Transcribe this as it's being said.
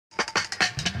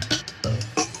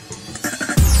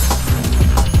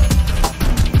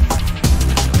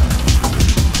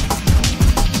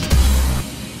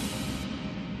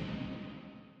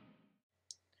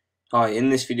Hi, in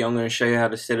this video I'm going to show you how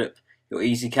to set up your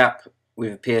EasyCap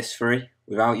with a PS3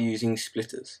 without using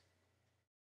splitters.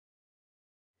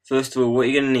 First of all, what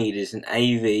you're going to need is an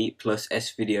AV plus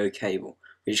S-video cable,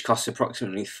 which costs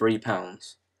approximately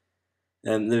 £3.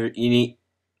 You need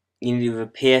a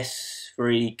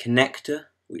PS3 connector,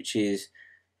 which is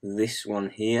this one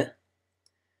here,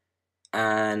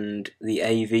 and the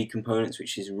AV components,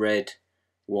 which is red,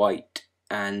 white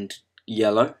and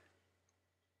yellow,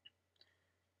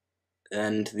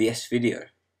 and the S-video,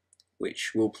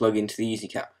 which will plug into the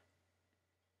EasyCap.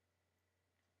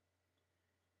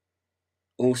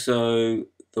 Also,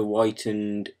 the white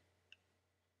and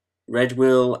red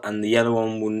will, and the yellow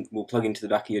one will plug into the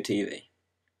back of your TV.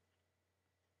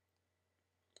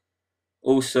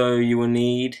 Also, you will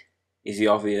need is the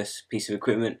obvious piece of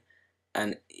equipment,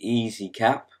 an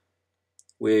EasyCap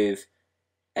with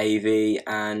AV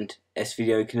and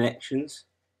S-video connections.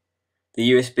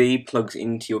 The USB plugs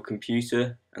into your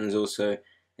computer, and there's also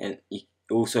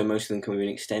most of them come with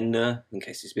an extender in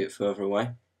case it's a bit further away.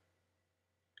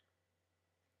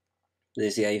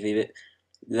 There's the AV bit.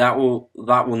 That will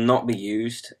not be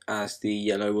used, as the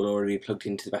yellow will already be plugged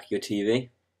into the back of your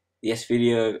TV. The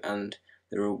S-video and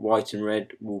the white and red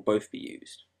will both be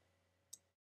used.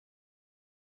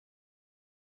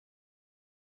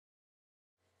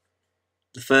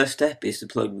 The first step is to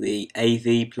plug the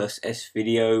AV plus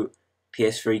S-video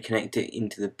PS3 connector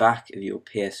into the back of your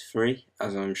PS3,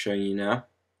 as I'm showing you now.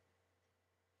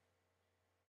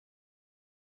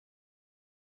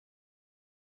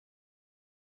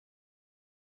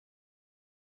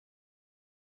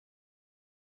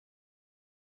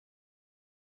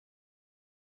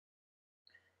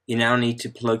 You now need to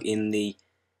plug in the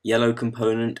yellow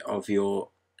component of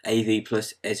your AV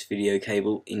plus S-video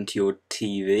cable into your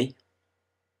TV,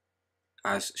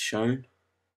 as shown.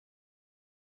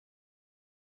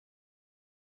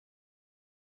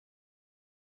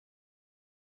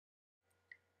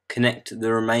 Connect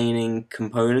the remaining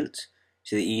components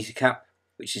to the EasyCap,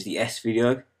 which is the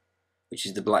S-video, which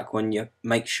is the black one. You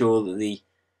make sure that the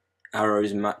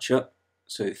arrows match up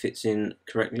so it fits in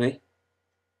correctly.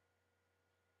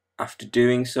 After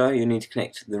doing so, you need to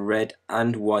connect the red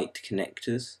and white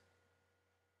connectors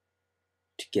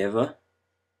together,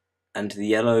 and the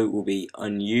yellow will be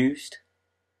unused,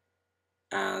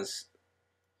 as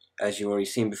you've already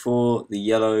seen before. The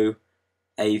yellow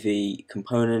AV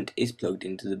component is plugged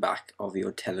into the back of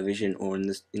your television or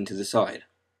into the side.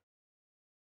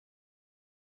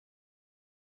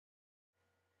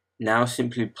 Now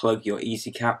simply plug your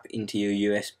EasyCap into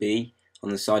your USB on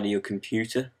the side of your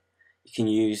computer. You can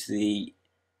use the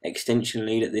extension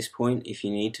lead at this point if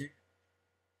you need to.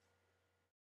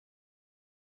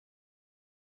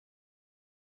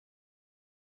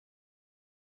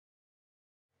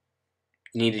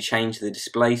 You need to change the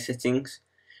display settings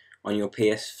on your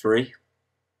PS3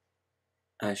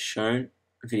 as shown.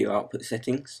 Video output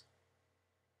settings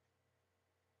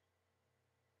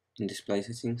in display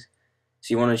settings.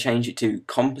 So you want to change it to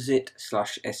composite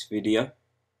 / S-video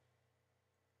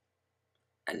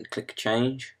and click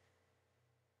change.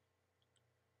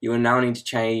 You will now need to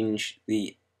change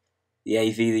the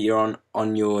AV that you're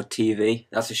on your TV.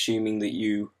 That's assuming that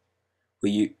you were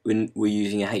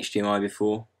using a HDMI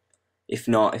before. If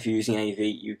not, if you're using AV,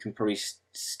 you can probably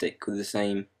stick with the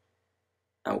same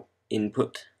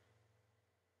input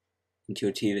into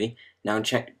your TV. Now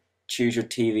choose your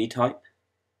TV type.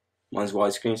 Mine's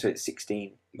widescreen, so it's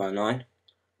 16:9,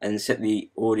 and set the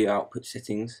audio output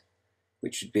settings,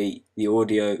 which would be the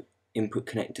audio input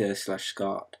connector /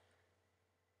 SCART.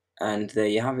 And there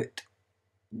you have it.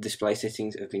 Display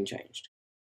settings have been changed.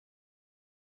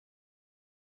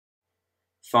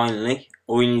 Finally,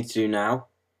 all you need to do now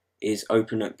is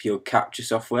open up your capture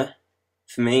software.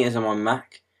 For me, as I'm on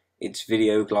Mac, it's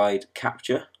Video Glide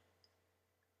Capture.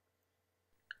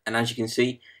 And as you can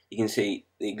see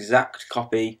the exact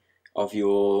copy of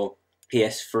your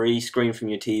PS3 screen from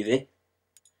your TV.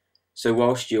 So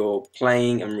whilst you're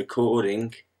playing and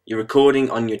recording, you're recording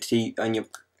on your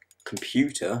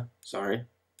computer,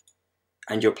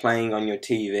 and you're playing on your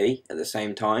TV at the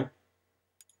same time.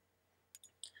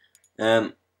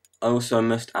 I also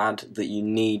must add that you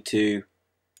need to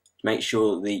make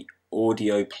sure that the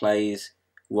audio plays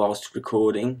whilst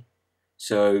recording,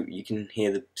 so you can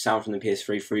hear the sound from the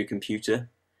PS3 through your computer.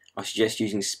 I suggest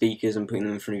using speakers and putting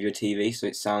them in front of your TV so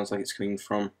it sounds like it's coming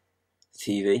from the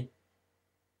TV,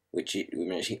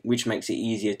 which makes it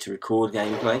easier to record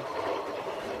gameplay.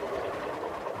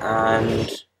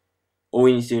 And all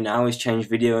you need to do now is change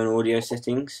video and audio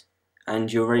settings,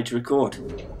 and you're ready to record.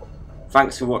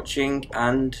 Thanks for watching,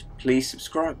 and please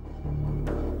subscribe.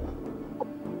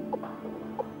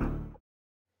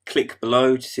 Click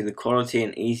below to see the quality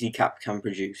an EasyCap can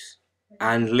produce,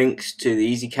 and links to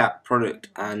the EasyCap product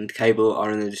and cable are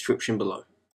in the description below.